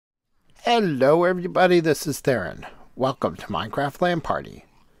Hello everybody, this is Theron. Welcome to Minecraft LAN Party.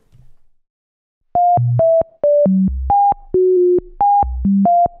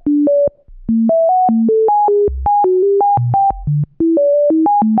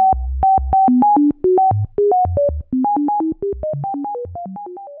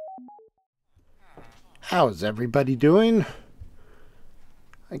 How's everybody doing?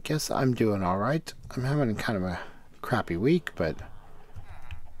 I guess I'm doing alright. I'm having kind of a crappy week, but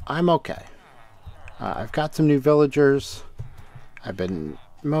I'm okay. I've got some new villagers. I've been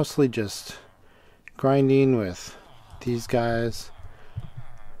mostly just grinding with these guys.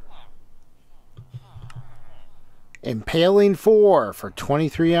 Impaling 4 for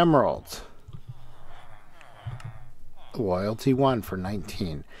 23 emeralds. Loyalty 1 for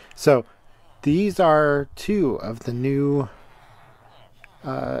 19. So these are two of the new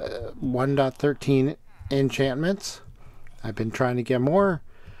 1.13 enchantments. I've been trying to get more.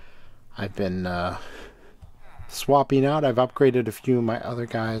 I've been swapping out. I've upgraded a few of my other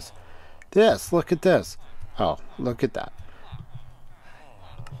guys. Look at this. Oh, look at that.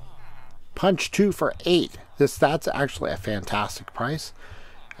 Punch 2 for 8. That's actually a fantastic price.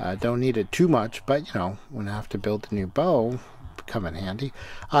 Don't need it too much, but you know, when I have to build a new bow, come in handy.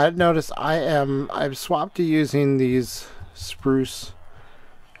 Notice I've swapped to using these spruce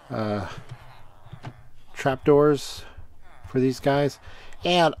trapdoors for these guys,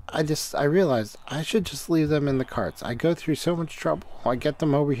 and I realized I should just leave them in the carts. I go through so much trouble. I get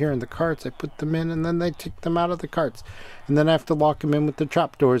them over here in the carts, I put them in, and then they take them out of the carts, and then I have to lock them in with the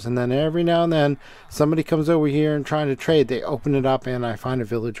trapdoors, and then every now and then somebody comes over here and trying to trade, they open it up and I find a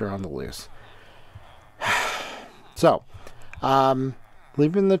villager on the loose. So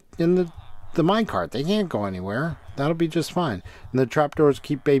leaving in the minecart, they can't go anywhere. That'll be just fine. And the trapdoors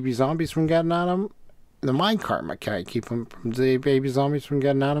keep baby zombies from getting at them. The minecart might keep them from the baby zombies from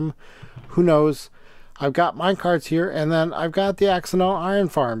getting at them. Who knows? I've got minecarts here, and then I've got the accidental iron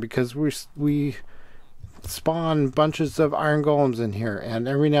farm because we spawn bunches of iron golems in here, and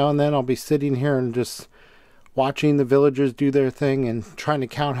every now and then I'll be sitting here and just watching the villagers do their thing and trying to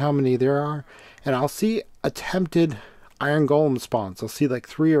count how many there are, and I'll see attempted iron golem spawns. I'll see like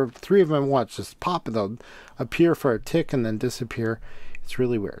three of them at once just pop, and they'll appear for a tick and then disappear. It's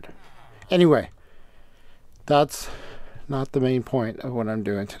really weird. Anyway, that's not the main point of what I'm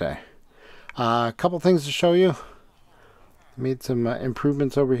doing today. A couple things to show you. Made some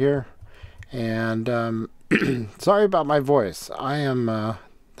improvements over here, and sorry about my voice. I am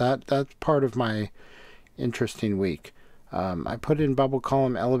that's part of my interesting week. I put in bubble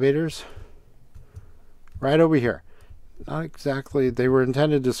column elevators right over here. Not exactly, they were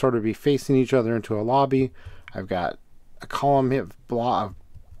intended to sort of be facing each other into a lobby. I've got a column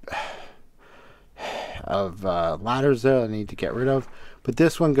of ladders there I need to get rid of, but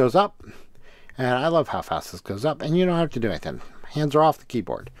this one goes up, and I love how fast this goes up, and you don't have to do anything. Hands are off the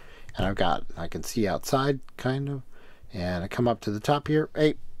keyboard, and I can see outside kind of, and I come up to the top here.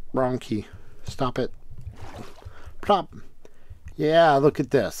 Hey, wrong key, stop it, plop. Yeah, look at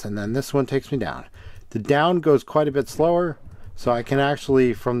this. And then this one takes me down. The down goes quite a bit slower, so I can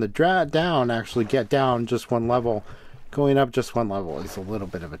actually from the down actually get down just one level. Going up just one level is a little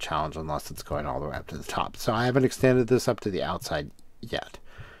bit of a challenge unless it's going all the way up to the top. So I haven't extended this up to the outside yet.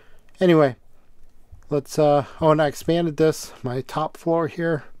 Anyway, let's oh, and I expanded this, my top floor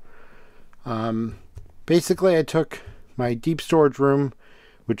here. Basically I took my deep storage room,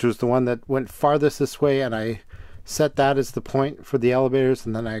 which was the one that went farthest this way, and I set that as the point for the elevators,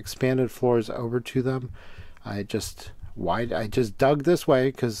 and then I expanded floors over to them. I just dug this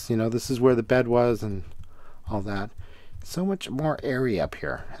way because, you know, this is where the bed was and all that. So much more area up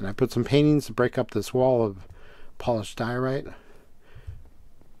here, and I put some paintings to break up this wall of polished diorite,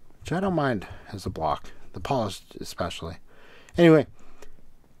 which I don't mind as a block, the polished especially. Anyway,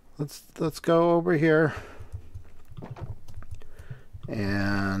 let's go over here,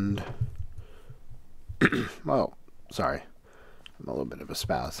 and oh, sorry, I'm a little bit of a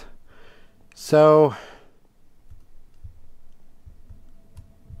spaz. So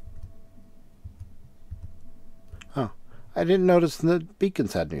I didn't notice the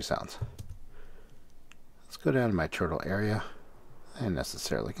beacons had new sounds. Let's go down to my turtle area. I didn't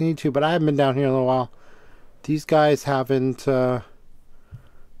necessarily need to, but I haven't been down here in a little while. These guys haven't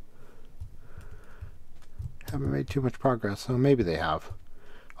made too much progress, so maybe they have.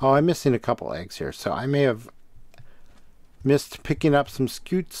 Oh, I'm missing a couple eggs here, so I may have missed picking up some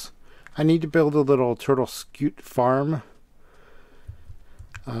scutes. I need to build a little turtle scute farm,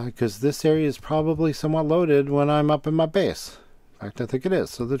 because this area is probably somewhat loaded when I'm up in my base. In fact, I think it is.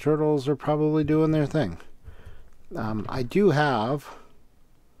 So the turtles are probably doing their thing. I do have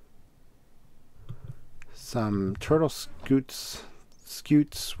some turtle scutes,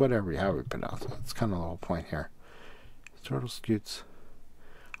 whatever, however you pronounce it. That's kind of the whole point here. Turtle scutes.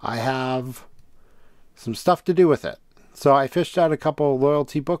 I have some stuff to do with it. So I fished out a couple of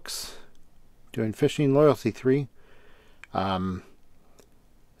loyalty books, doing fishing loyalty 3.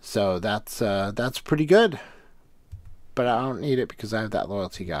 So that's pretty good. But I don't need it because I have that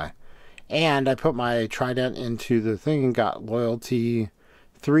loyalty guy. And I put my trident into the thing and got loyalty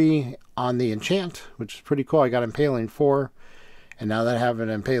 3 on the enchant, which is pretty cool. I got impaling 4. And now that I have an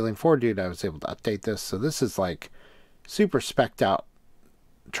impaling 4 dude, I was able to update this. So this is like super specced out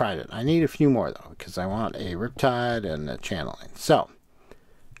trident. I need a few more though, because I want a riptide and a channeling. So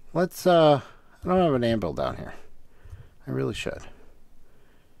let's I don't have an anvil down here. I really should.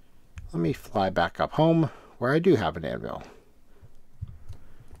 Let me fly back up home where I do have an anvil.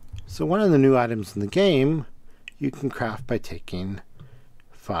 So one of the new items in the game you can craft by taking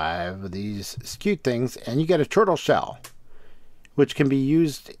 5 of these scute things, and you get a turtle shell, which can be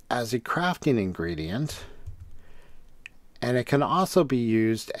used as a crafting ingredient, and it can also be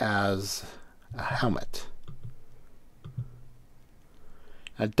used as a helmet.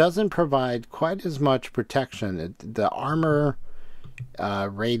 It doesn't provide quite as much protection. The armor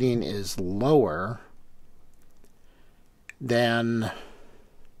rating is lower than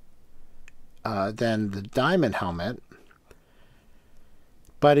the diamond helmet,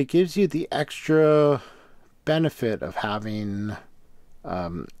 but it gives you the extra benefit of having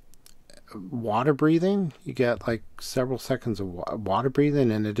water breathing. You get like several seconds of water breathing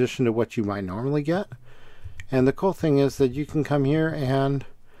in addition to what you might normally get. And the cool thing is that you can come here and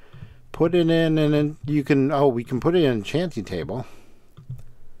put it in, and then you can, we can put it in an enchanting table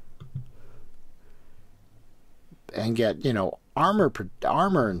and get, armor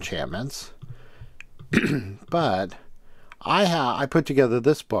enchantments. But I put together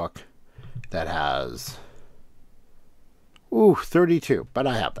this book that has 32, but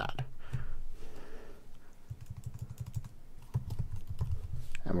I have that.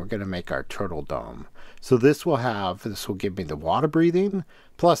 And we're going to make our turtle dome. So this will give me the water breathing,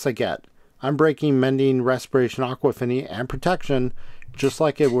 plus I'm breaking, mending, respiration, aqua affinity, and protection, just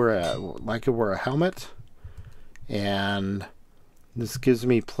like it were a helmet. And this gives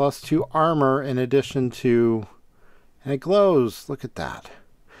me +2 armor in addition to, and it glows. Look at that.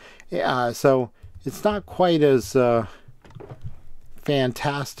 Yeah, so it's not quite as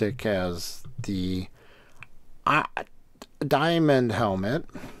fantastic as the diamond helmet,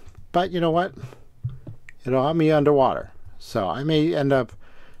 but you know what? It'll have me underwater. So I may end up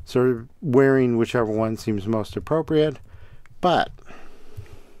sort of wearing whichever one seems most appropriate, but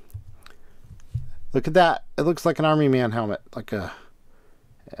look at that. It looks like an army man helmet.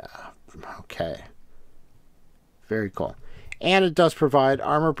 Okay. Very cool. And it does provide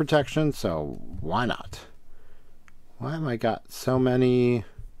armor protection, so why not? Why have I got so many?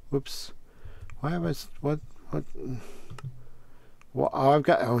 Whoops. Why have I, what?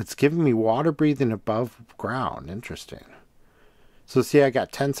 Well, it's giving me water breathing above ground. Interesting. So see, I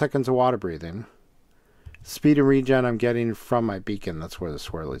got 10 seconds of water breathing. Speed and regen I'm getting from my beacon. That's where the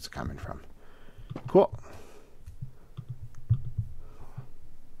swirlies are coming from. Cool.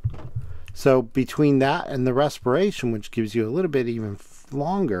 So between that and the respiration, which gives you a little bit even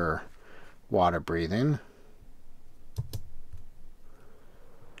longer water breathing,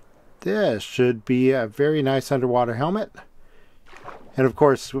 this should be a very nice underwater helmet. And of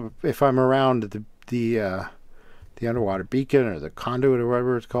course, if I'm around the underwater beacon or the conduit or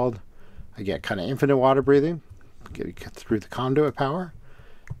whatever it's called, I get kind of infinite water breathing, get through the conduit power.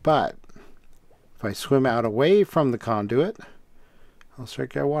 But if I swim out away from the conduit, I'll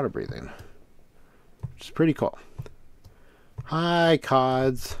start getting water breathing, which is pretty cool. Hi,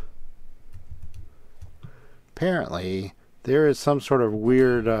 cods. Apparently, there is some sort of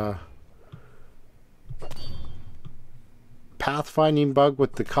weird pathfinding bug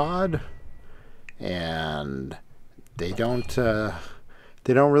with the cod, and they don't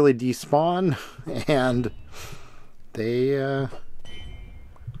really despawn, and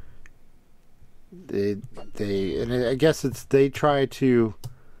and I guess they try to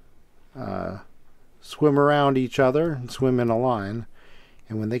swim around each other and swim in a line,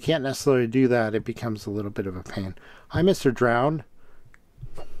 and when they can't necessarily do that, it becomes a little bit of a pain. Hi, Mr. Drowned.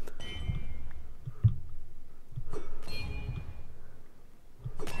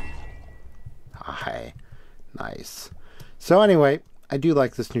 Hi. Nice. So anyway, I do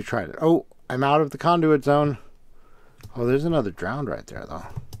like this new trident. Oh, I'm out of the conduit zone. Oh, there's another drowned right there, though.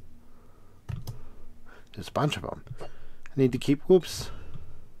 There's a bunch of them. I need to keep,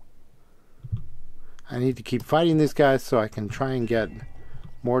 I need to keep fighting these guys so I can try and get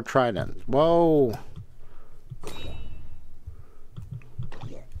more trident. Whoa.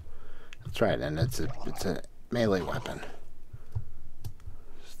 That's right, and it's a melee weapon.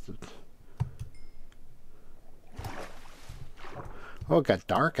 Oh, it got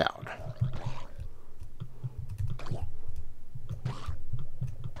dark out.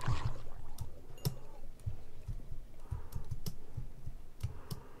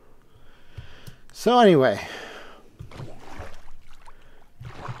 So anyway,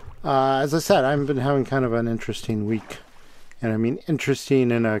 as I said, I've been having kind of an interesting week. And I mean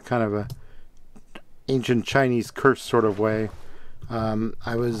interesting in a kind of a ancient Chinese curse sort of way.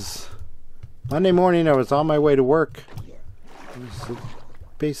 Monday morning, I was on my way to work. I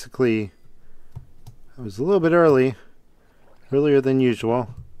was a little bit earlier than usual.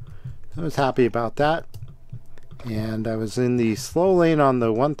 I was happy about that. And I was in the slow lane on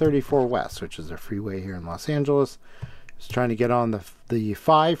the 134 West, which is a freeway here in Los Angeles. I was trying to get on the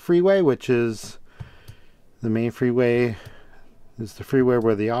 5 freeway, which is the main freeway. This is the freeway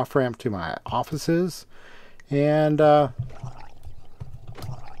where the off-ramp to my office is. And so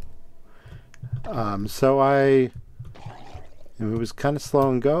it was kind of slow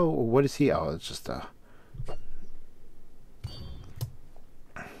and go. What is he? Oh, it's just a...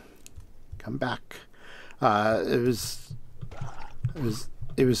 Come back. It was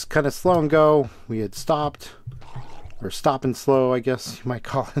kind of slow and go. We had stopped, or stop and slow, I guess you might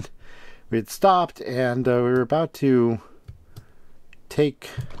call it. We had stopped, and we were about to we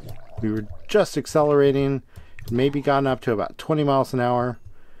were just accelerating, maybe gotten up to about 20 miles an hour,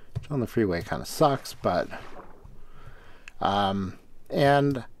 which on the freeway kind of sucks, but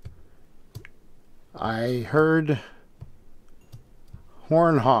and I heard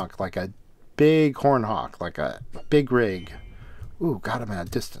horn honk, like a big horn honk, like a big rig. Ooh, got him at a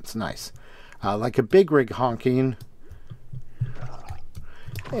distance. Nice. Like a big rig honking.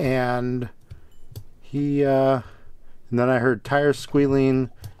 And and then I heard tires squealing,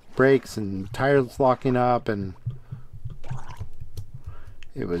 brakes, and tires locking up, and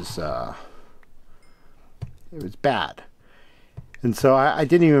it was bad. And so I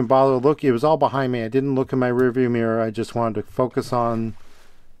didn't even bother to look. It was all behind me. I didn't look in my rearview mirror. I just wanted to focus on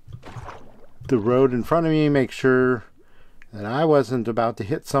the road in front of me, make sure that I wasn't about to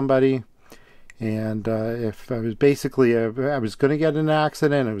hit somebody. And if I was basically, I was going to get in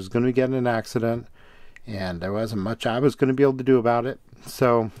an accident, and there wasn't much I was going to be able to do about it.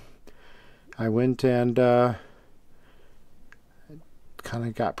 So I went and kind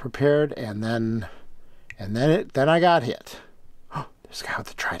of got prepared, and then I got hit. Oh, there's a guy with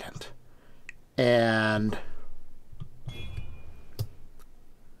the trident. And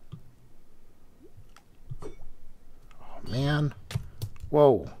man.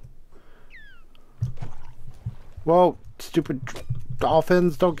 Whoa. Whoa, stupid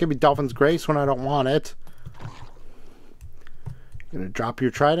dolphins. Don't give me dolphin's grace when I don't want it. You gonna drop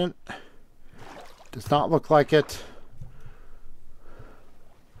your trident? Does not look like it.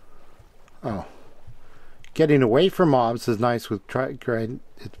 Oh. Getting away from mobs is nice with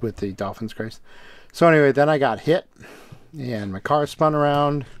the dolphin's grace. So anyway, then I got hit, and my car spun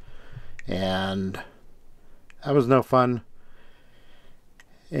around, and that was no fun.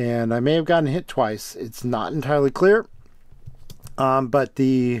 And I may have gotten hit twice. It's not entirely clear. But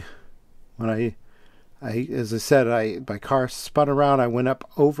as I said, my car spun around. I went up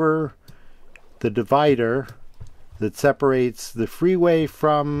over the divider that separates the freeway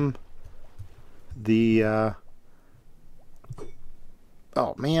from the,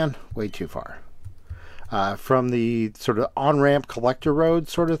 oh man, way too far. From the sort of on-ramp collector road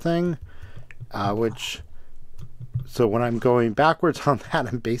sort of thing, so when I'm going backwards on that,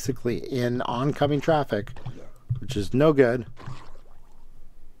 I'm basically in oncoming traffic, which is no good.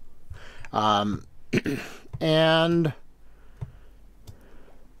 And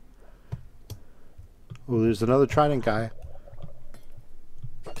oh, there's another trident guy.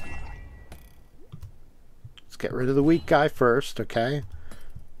 Let's get rid of the weak guy first, okay?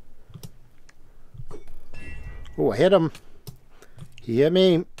 Oh, I hit him. He hit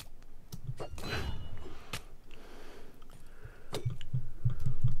me.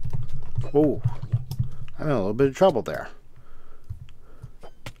 Oh, I'm in a little bit of trouble there.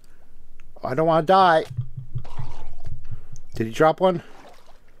 Oh, I don't want to die. Did he drop one?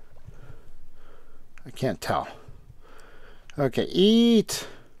 I can't tell. Okay, eat.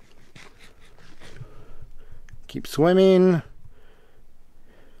 Keep swimming.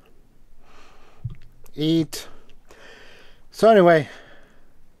 Eat. So anyway.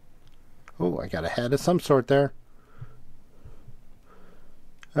 Oh, I got a head of some sort there.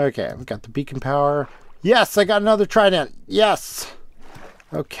 Okay, I've got the beacon power. Yes, I got another trident. Yes.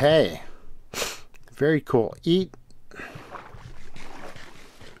 Okay. Very cool. Eat.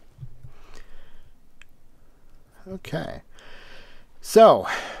 Okay. So,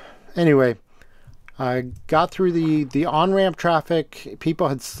 anyway, I got through the on-ramp traffic. People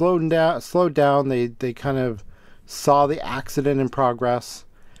had slowed down. They kind of saw the accident in progress.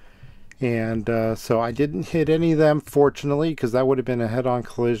 And so I didn't hit any of them, fortunately, because that would have been a head-on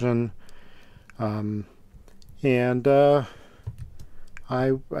collision. And I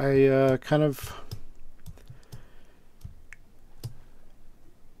kind of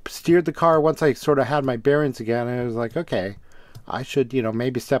steered the car once I sort of had my bearings again. I was like, okay, I should,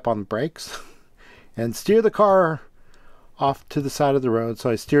 maybe step on the brakes and steer the car off to the side of the road. So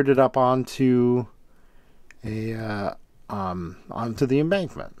I steered it up onto onto the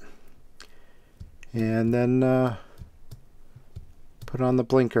embankment, and then put on the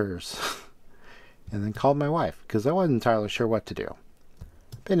blinkers, and then called my wife because I wasn't entirely sure what to do.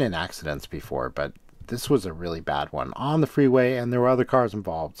 Been in accidents before, but this was a really bad one on the freeway, and there were other cars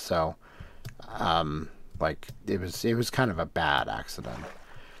involved. So, like it was kind of a bad accident.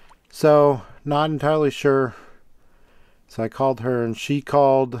 So not entirely sure. So I called her, and she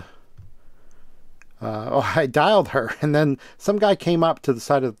called. I dialed her, and then some guy came up to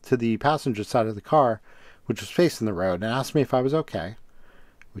the passenger side of the car, which was facing the road, and asked me if I was okay,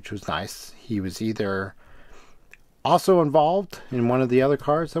 which was nice. He was either also involved in one of the other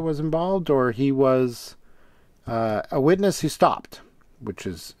cars that was involved, or he was a witness who stopped, which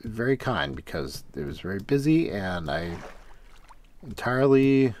is very kind because it was very busy, and I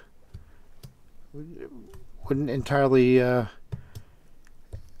wouldn't entirely I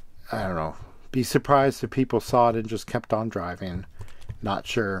don't know, be surprised if people saw it and just kept on driving. Not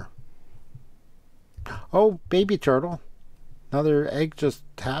sure. Oh, baby turtle. Another egg just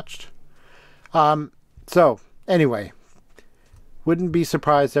hatched. So, anyway. Wouldn't be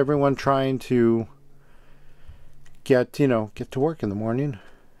surprised everyone trying to get to work in the morning.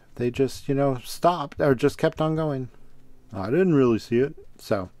 They just, stopped or just kept on going. I didn't really see it.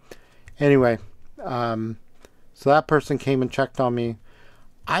 So, anyway. So that person came and checked on me.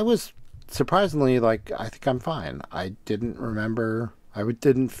 I was surprisingly, I think I'm fine. I didn't remember. I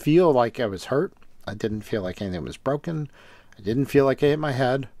didn't feel like I was hurt. I didn't feel like anything was broken. I didn't feel like I hit my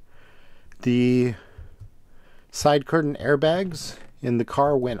head. The side curtain airbags in the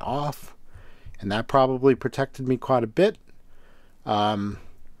car went off, and that probably protected me quite a bit. I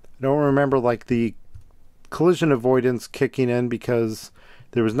don't remember the collision avoidance kicking in because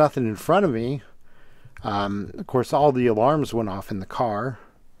there was nothing in front of me. Of course, all the alarms went off in the car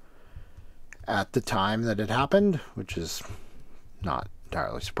at the time that it happened, which is not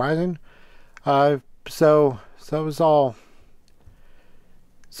entirely surprising. So it was all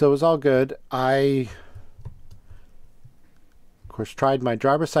good. I, of course, tried my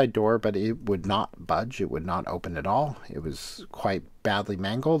driver's side door, but it would not budge. It would not open at all. It was quite badly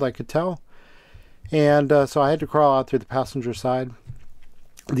mangled, I could tell. And so I had to crawl out through the passenger side.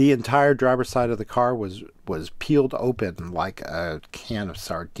 The entire driver's side of the car was peeled open like a can of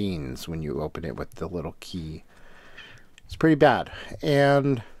sardines when you open it with the little key. It's pretty bad.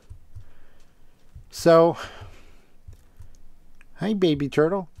 And so, hi, baby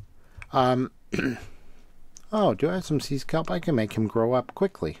turtle. Oh, do I have some sea kelp? I can make him grow up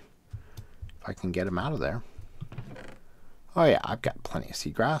quickly if I can get him out of there. Oh yeah, I've got plenty of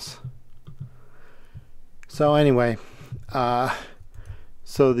seagrass. So anyway,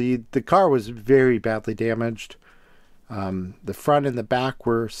 so the car was very badly damaged. The front and the back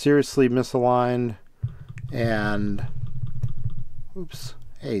were seriously misaligned, and oops,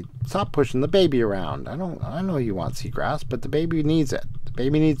 hey, stop pushing the baby around. I know you want seagrass, but the baby needs it. The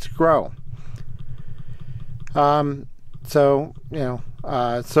baby needs to grow. So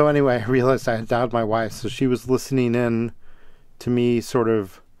anyway, I realized I had dialed my wife, so she was listening in to me sort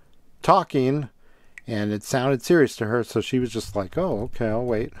of talking, and it sounded serious to her, so she was just like, oh, okay, I'll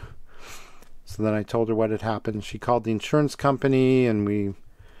wait. So then I told her what had happened. She called the insurance company, and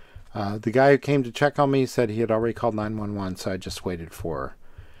the guy who came to check on me said he had already called 911, so I just waited for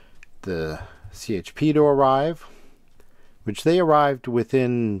the CHP to arrive, which they arrived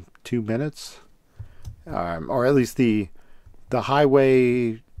within 2 minutes, or at least the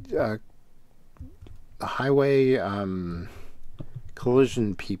highway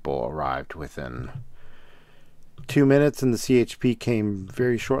collision people arrived within 2 minutes, and the CHP came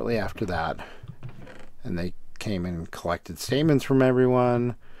very shortly after that, and they came and collected statements from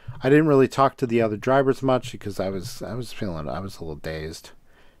everyone. I didn't really talk to the other drivers much because I was a little dazed.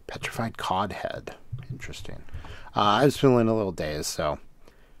 Petrified cod head, interesting. I was feeling a little dazed, so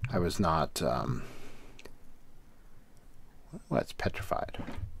I was not. What's petrified?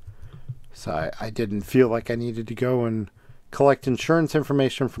 So I didn't feel like I needed to go and collect insurance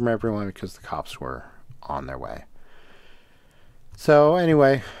information from everyone because the cops were on their way. So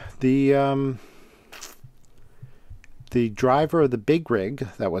anyway, the driver of the big rig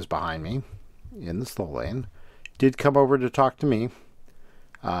that was behind me in the slow lane did come over to talk to me.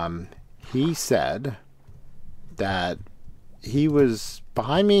 He said that he was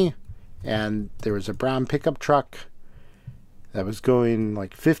behind me and there was a brown pickup truck that was going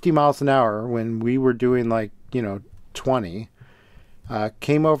like 50 miles an hour when we were doing like, 20.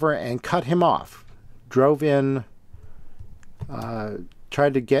 Came over and cut him off. Drove in,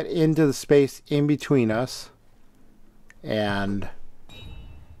 tried to get into the space in between us. And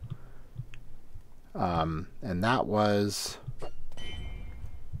that was,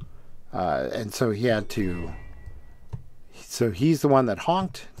 and so he had to, so he's the one that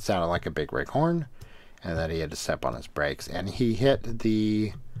honked. It sounded like a big rig horn, and then he had to step on his brakes, and he hit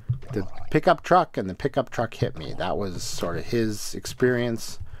the pickup truck, and the pickup truck hit me. That was sort of his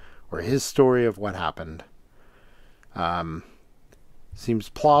experience or his story of what happened. Seems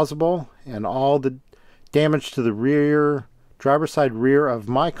plausible, and all the damage to the rear, driver's side rear of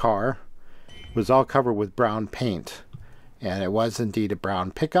my car was all covered with brown paint. And it was indeed a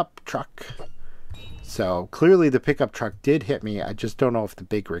brown pickup truck. So clearly the pickup truck did hit me. I just don't know if the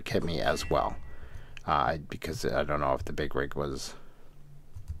big rig hit me as well. Because I don't know if the big rig was...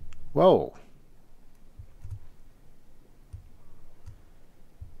 Whoa.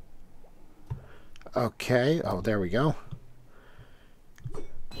 Okay. Oh, there we go. Did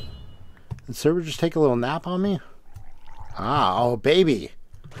the server just take a little nap on me? Ah, oh, baby.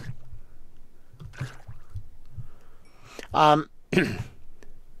 Another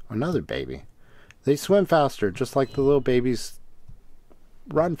baby. They swim faster, just like the little babies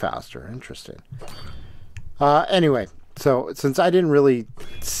run faster. Interesting. Anyway, so since I didn't really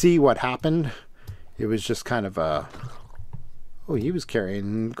see what happened, it was just kind of a... Oh, he was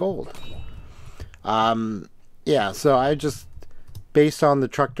carrying gold. Yeah, so I just, based on the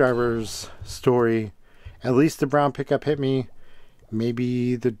truck driver's story, at least the brown pickup hit me.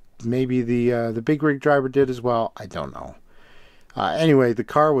 Maybe the big rig driver did as well. I don't know. Anyway, the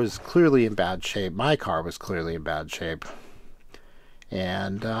car was clearly in bad shape. My car was clearly in bad shape.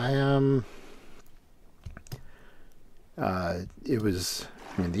 And the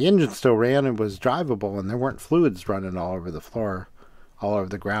engine still ran and was drivable, and there weren't fluids running all over the floor, all over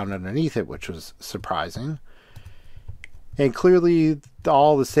the ground underneath it, which was surprising. And clearly,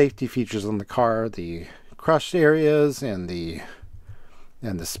 all the safety features on the car, the crushed areas and the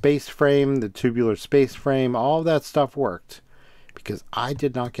space frame, the tubular space frame, all that stuff worked, because I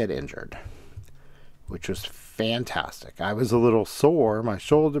did not get injured, which was fantastic. I was a little sore. My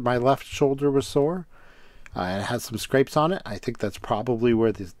left shoulder was sore. It had some scrapes on it. I think that's probably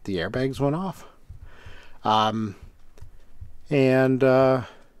where the airbags went off.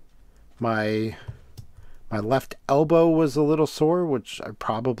 My left elbow was a little sore, which I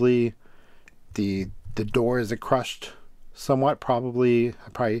probably, the door is crushed somewhat. Probably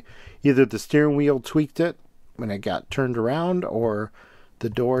either the steering wheel tweaked it when it got turned around, or the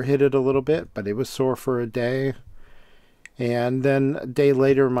door hit it a little bit, but it was sore for a day. And then a day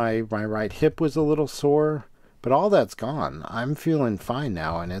later, my right hip was a little sore, but all that's gone. I'm feeling fine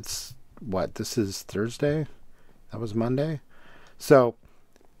now, and it's, this is Thursday? That was Monday? So,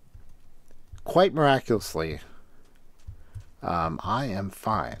 quite miraculously, I am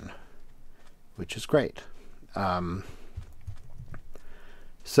fine, which is great.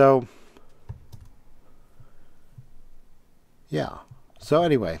 So, yeah. So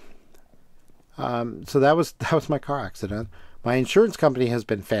anyway, so that was my car accident. My insurance company has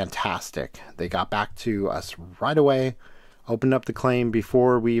been fantastic. They got back to us right away, opened up the claim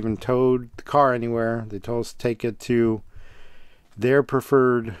before we even towed the car anywhere. They told us to take it to their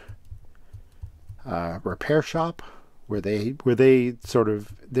preferred repair shop, where they sort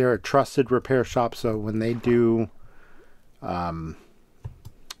of, they're a trusted repair shop. So when they do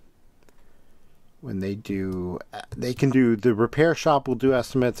they can do, the repair shop will do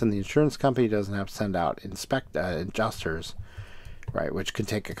estimates, and the insurance company doesn't have to send out adjusters, right, which can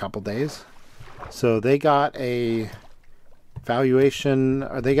take a couple days. So they got a valuation,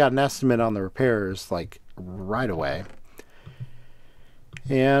 or they got an estimate on the repairs like right away,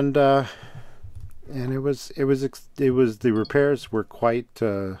 and the repairs were quite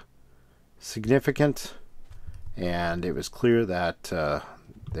significant, and it was clear that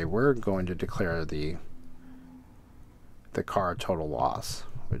they were going to declare the car a total loss,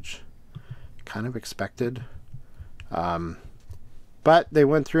 which kind of expected. But they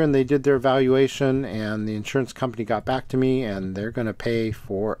went through and they did their evaluation, and the insurance company got back to me, and they're going to pay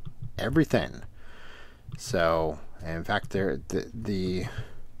for everything. So, in fact, the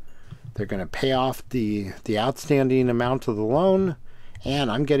They're going to pay off the outstanding amount of the loan, and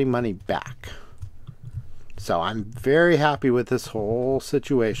I'm getting money back. So I'm very happy with this whole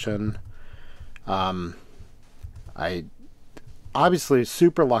situation. I obviously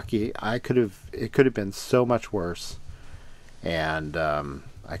super lucky. It could have been so much worse, and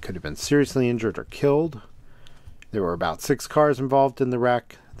I could have been seriously injured or killed. There were about 6 cars involved in the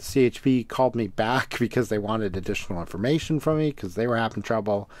wreck. The CHP called me back because they wanted additional information from me because they were having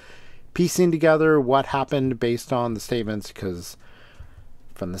trouble piecing together what happened based on the statements, because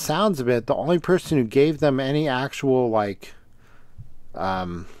from the sounds of it, the only person who gave them any actual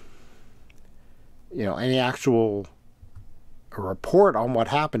any actual report on what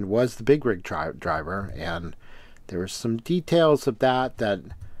happened was the big rig driver, and there were some details of that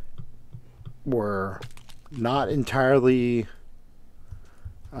were not entirely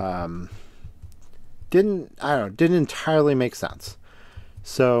didn't entirely make sense.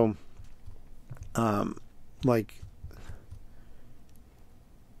 So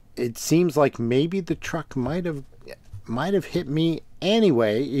it seems like maybe the truck might have hit me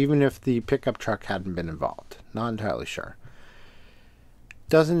anyway, even if the pickup truck hadn't been involved. Not entirely sure.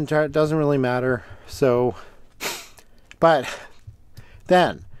 Doesn't really matter. So, but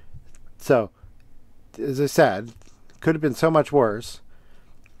then, so as I said, could have been so much worse.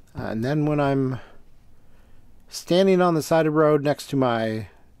 And then when I'm standing on the side of the road next to my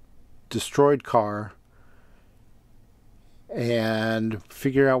destroyed car and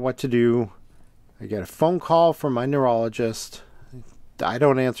figure out what to do, I get a phone call from my neurologist. I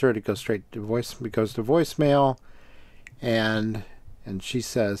don't answer it. It goes straight to voicemail, and she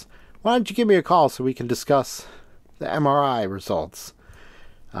says, "Why don't you give me a call so we can discuss the MRI results?"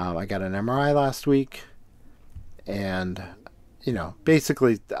 I got an MRI last week, and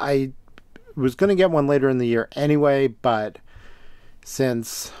basically I was going to get one later in the year anyway, but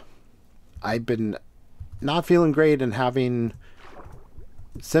since I've been not feeling great and having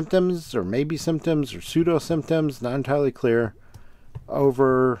symptoms or pseudo symptoms, not entirely clear,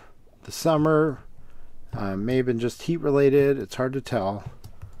 over the summer, may have been just heat related, it's hard to tell.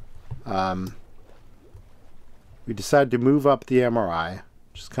 We decided to move up the MRI,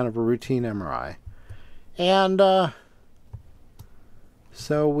 just kind of a routine MRI, and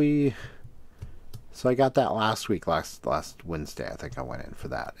so I got that last week, last Wednesday. I think I went in for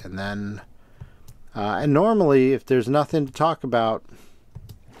that, and then and normally if there's nothing to talk about,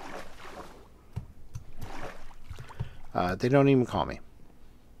 they don't even call me.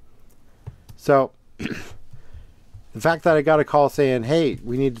 So the fact that I got a call saying, "Hey,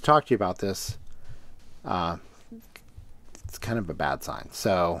 we need to talk to you about this," it's kind of a bad sign.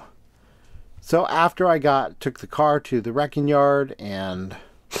 So after I took the car to the wrecking yard and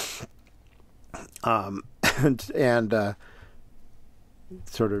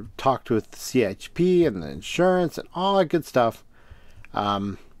sort of talked with the CHP and the insurance and all that good stuff,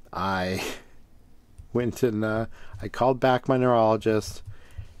 I went and I called back my neurologist,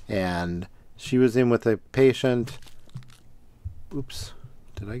 and she was in with a patient. Oops,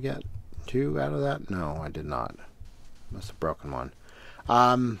 did I get 2 out of that? No, I did not. Must have broken one.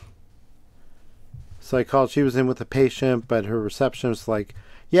 So I called. She was in with a patient, but her receptionist was like,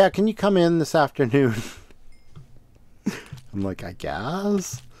 "Yeah, can you come in this afternoon?" I'm like, "I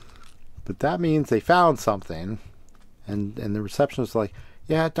guess," but that means they found something, and the receptionist was like,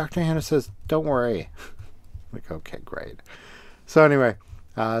 "Yeah, Dr. Hannah says don't worry." I'm like, okay, great. So anyway,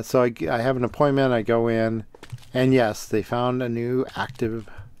 so I have an appointment. I go in, and yes, they found a new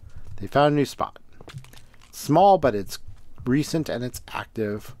spot. It's small, but it's recent and it's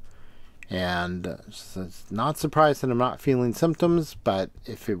active. And so it's not surprised that I'm not feeling symptoms, but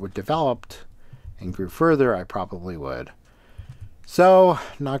if it would developed and grew further, I probably would. So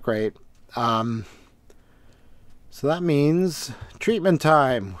not great. So that means treatment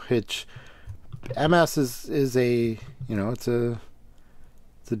time, which MS is a it's a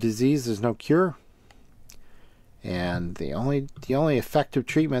disease. There's no cure, and the only effective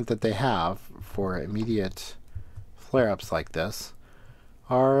treatment that they have for immediate flare-ups like this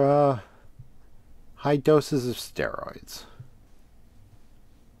are high doses of steroids.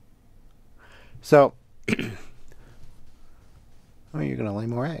 So, you're gonna lay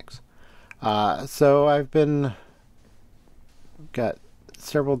more eggs. So I've got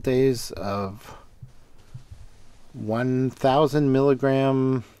several days of 1,000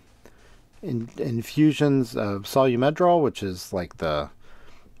 milligram infusions of Solumedrol, which is like the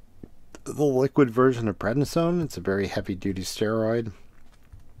liquid version of prednisone. It's a very heavy duty steroid.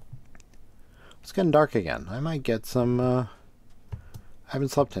 It's getting dark again. I might get some I haven't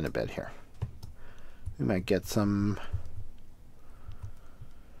slept in a bit here. We might get some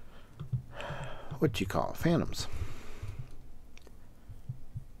what do you call it? Phantoms.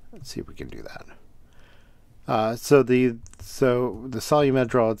 Let's see if we can do that. So the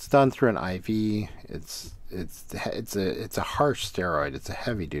Solumedrol, it's done through an IV. It's a harsh steroid. It's a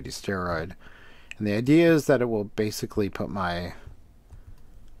heavy duty steroid, and the idea is that it will basically put my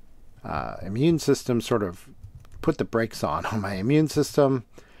immune system, sort of put the brakes on my immune system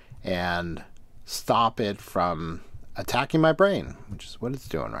and stop it from attacking my brain, which is what it's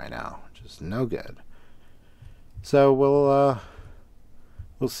doing right now, which is no good. So we'll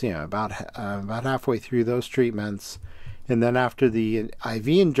see. I'm about halfway through those treatments, and then after the IV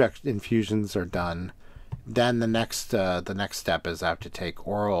infusions are done, then the next step is I have to take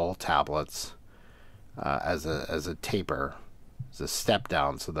oral tablets as a taper, as a step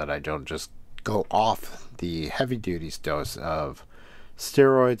down, so that I don't just go off the heavy duty dose of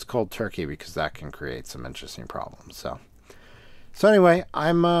steroids cold turkey, because that can create some interesting problems. So anyway,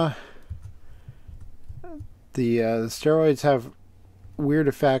 I'm the steroids have weird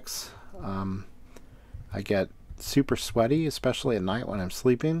effects. I get super sweaty, especially at night when I'm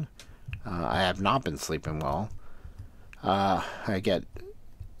sleeping. I have not been sleeping well. I get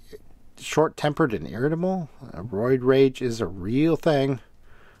short-tempered and irritable. Roid rage is a real thing.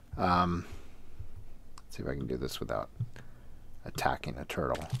 Let's see if I can do this without attacking a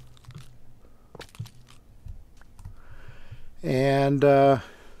turtle. And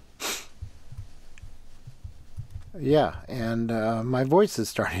yeah, and my voice is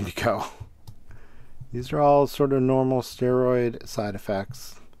starting to go. These are all sort of normal steroid side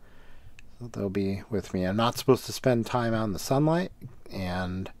effects. So they'll be with me. I'm not supposed to spend time out in the sunlight,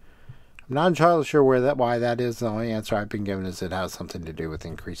 and I'm not entirely sure why that is. The only answer I've been given is it has something to do with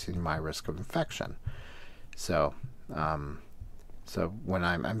increasing my risk of infection. So, so when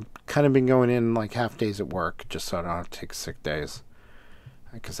I'm kind of been going in like half days at work, just so I don't have to take sick days,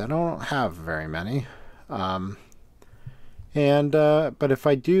 because I don't have very many. But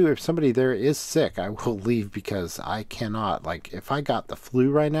if somebody there is sick, I will leave, because I cannot, like, if I got the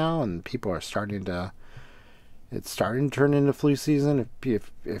flu right now and people are it's starting to turn into flu season.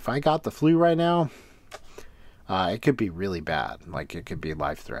 If I got the flu right now, it could be really bad. Like, it could be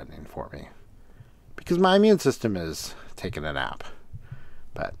life-threatening for me, because my immune system is taking a nap.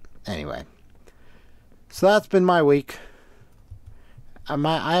 But anyway, so that's been my week.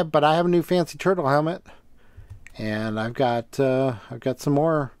 But I have a new fancy turtle helmet. And I've got some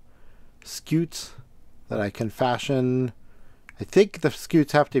more scutes that I can fashion. I think the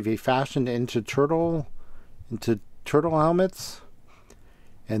scutes have to be fashioned into turtle helmets,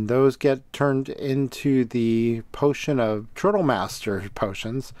 and those get turned into the potion of Turtle Master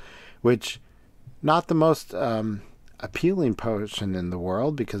potions, which not the most appealing potion in the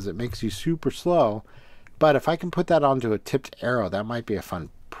world, because it makes you super slow. But if I can put that onto a tipped arrow, that might be a fun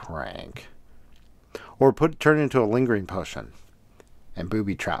prank. Or turn it into a lingering potion and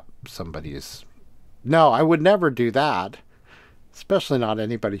booby trap somebody's. No, I would never do that. Especially not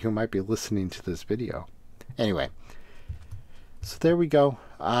anybody who might be listening to this video. Anyway. So there we go.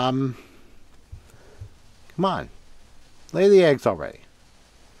 Come on. Lay the eggs already.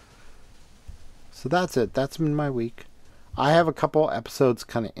 So that's it. That's been my week. I have a couple episodes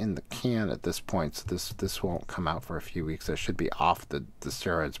kind of in the can at this point. So this won't come out for a few weeks. I should be off the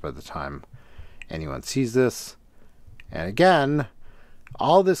steroids by the time anyone sees this. And again,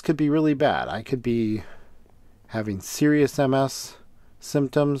 all this could be really bad. I could be having serious MS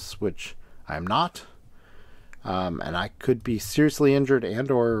symptoms, which I'm not, and I could be seriously injured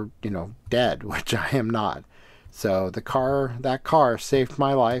or dead, which I am not. So that car saved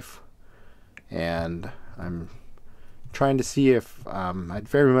my life, and I'm trying to see if I'd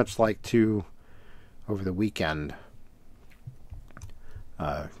very much like to, over the weekend,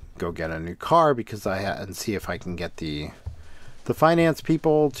 go get a new car, because and see if I can get the finance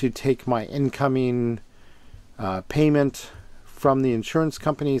people to take my incoming payment from the insurance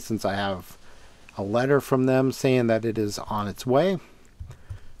company, since I have a letter from them saying that it is on its way.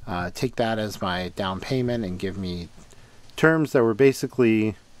 Take that as my down payment and give me terms that were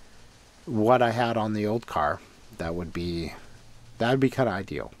basically what I had on the old car. That would be kind of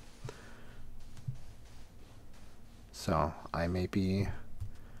ideal. So I may be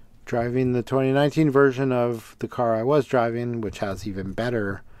driving the 2019 version of the car I was driving, which has even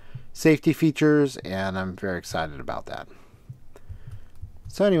better safety features, and I'm very excited about that.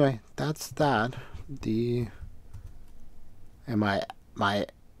 So anyway, that's that. My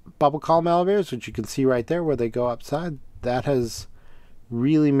bubble column elevators, which you can see right there where they go upside, that has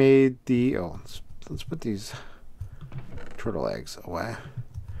really made let's put these turtle eggs away.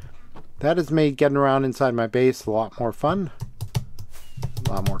 That has made getting around inside my base a lot more fun.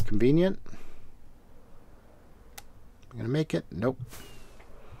 A lot more convenient. I'm gonna make it. Nope.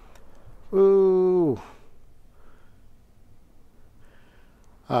 Ooh.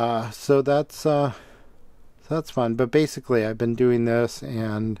 So that's fun. But basically, I've been doing this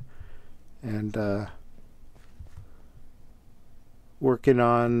and working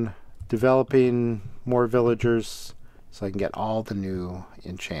on developing more villagers so I can get all the new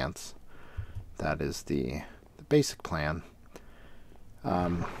enchants. That is the basic plan.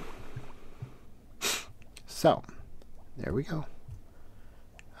 So there we go.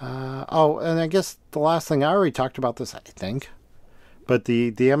 Oh, and I guess the last thing, I already talked about this, I think, but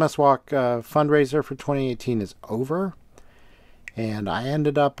the MS Walk fundraiser for 2018 is over, and I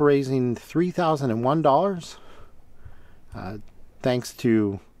ended up raising $3,001 thanks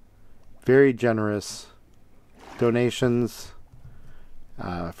to very generous donations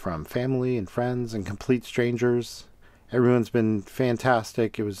from family and friends and complete strangers. Everyone's been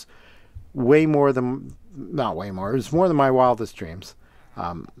fantastic. It was way more than, not way more, it was more than my wildest dreams.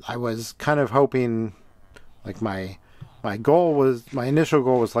 I was kind of hoping, like my initial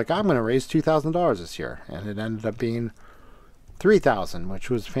goal was like, I'm going to raise $2,000 this year, and it ended up being $3,000, which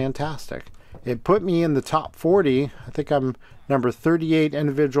was fantastic. It put me in the top 40. I think I'm number 38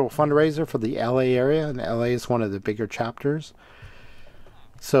 individual fundraiser for the LA area, and LA is one of the bigger chapters.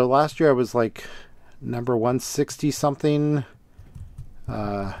 So last year I was like number 160 something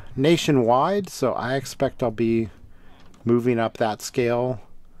nationwide, so I expect I'll be moving up that scale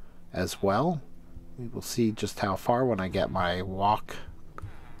as well. We will see just how far when I get my walk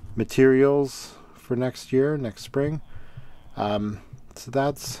materials for next year, next spring. So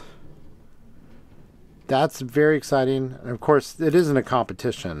that's very exciting. And of course, it isn't a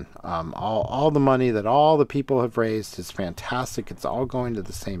competition. All the money that all the people have raised is fantastic. It's all going to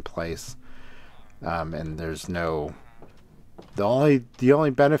the same place, and there's no. The only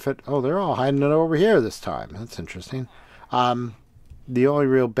benefit. Oh, they're all hiding it over here this time. That's interesting. The only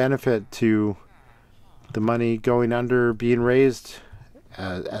real benefit to the money going under being raised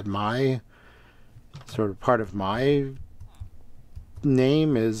at my sort of part of my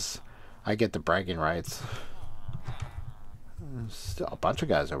name is I get the bragging rights. There's still a bunch of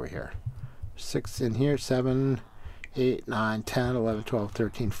guys over here. 6 in here, 7, 8, 9, 10, 11, 12,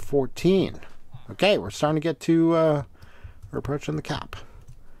 13, 14. Okay, we're starting to get to, we're approaching the cap.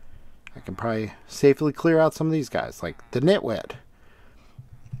 I can probably safely clear out some of these guys, like the nitwit.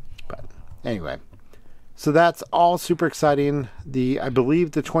 But anyway, so that's all super exciting. I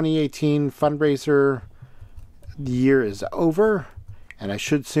believe the 2018 fundraiser year is over, and I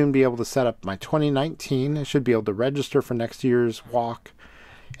should soon be able to set up my 2019. I should be able to register for next year's walk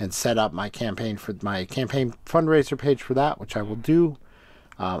and set up my campaign fundraiser page for that, which I will do.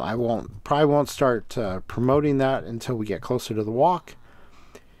 I probably won't start promoting that until we get closer to the walk.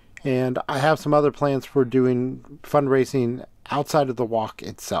 And I have some other plans for doing fundraising outside of the walk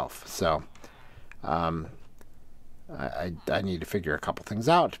itself. So I need to figure a couple things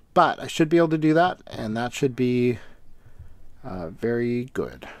out. But I should be able to do that, and that should be very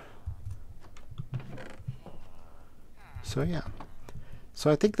good. So yeah. So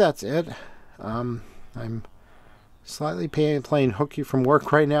I think that's it. I'm slightly playing hooky from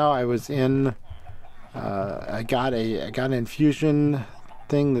work right now. I was in. I got an infusion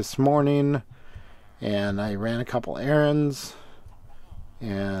thing this morning, and I ran a couple errands,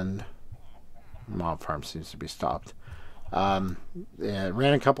 and Mob Farm seems to be stopped. Yeah,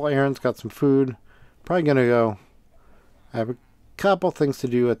 ran a couple errands, got some food. Probably gonna go. I have a couple things to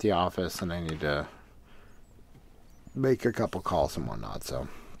do at the office, and I need to make a couple calls and whatnot. So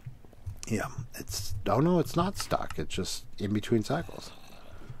yeah, it's not stuck. It's just in between cycles.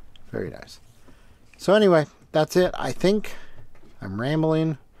 Very nice. So anyway, that's it. I think I'm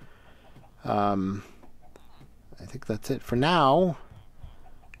rambling. I think that's it for now.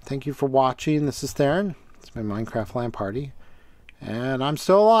 Thank you for watching. This is Theron. It's my Minecraft LAN party, and I'm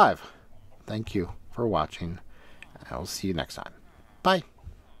still alive. Thank you for watching. I will see you next time. Bye.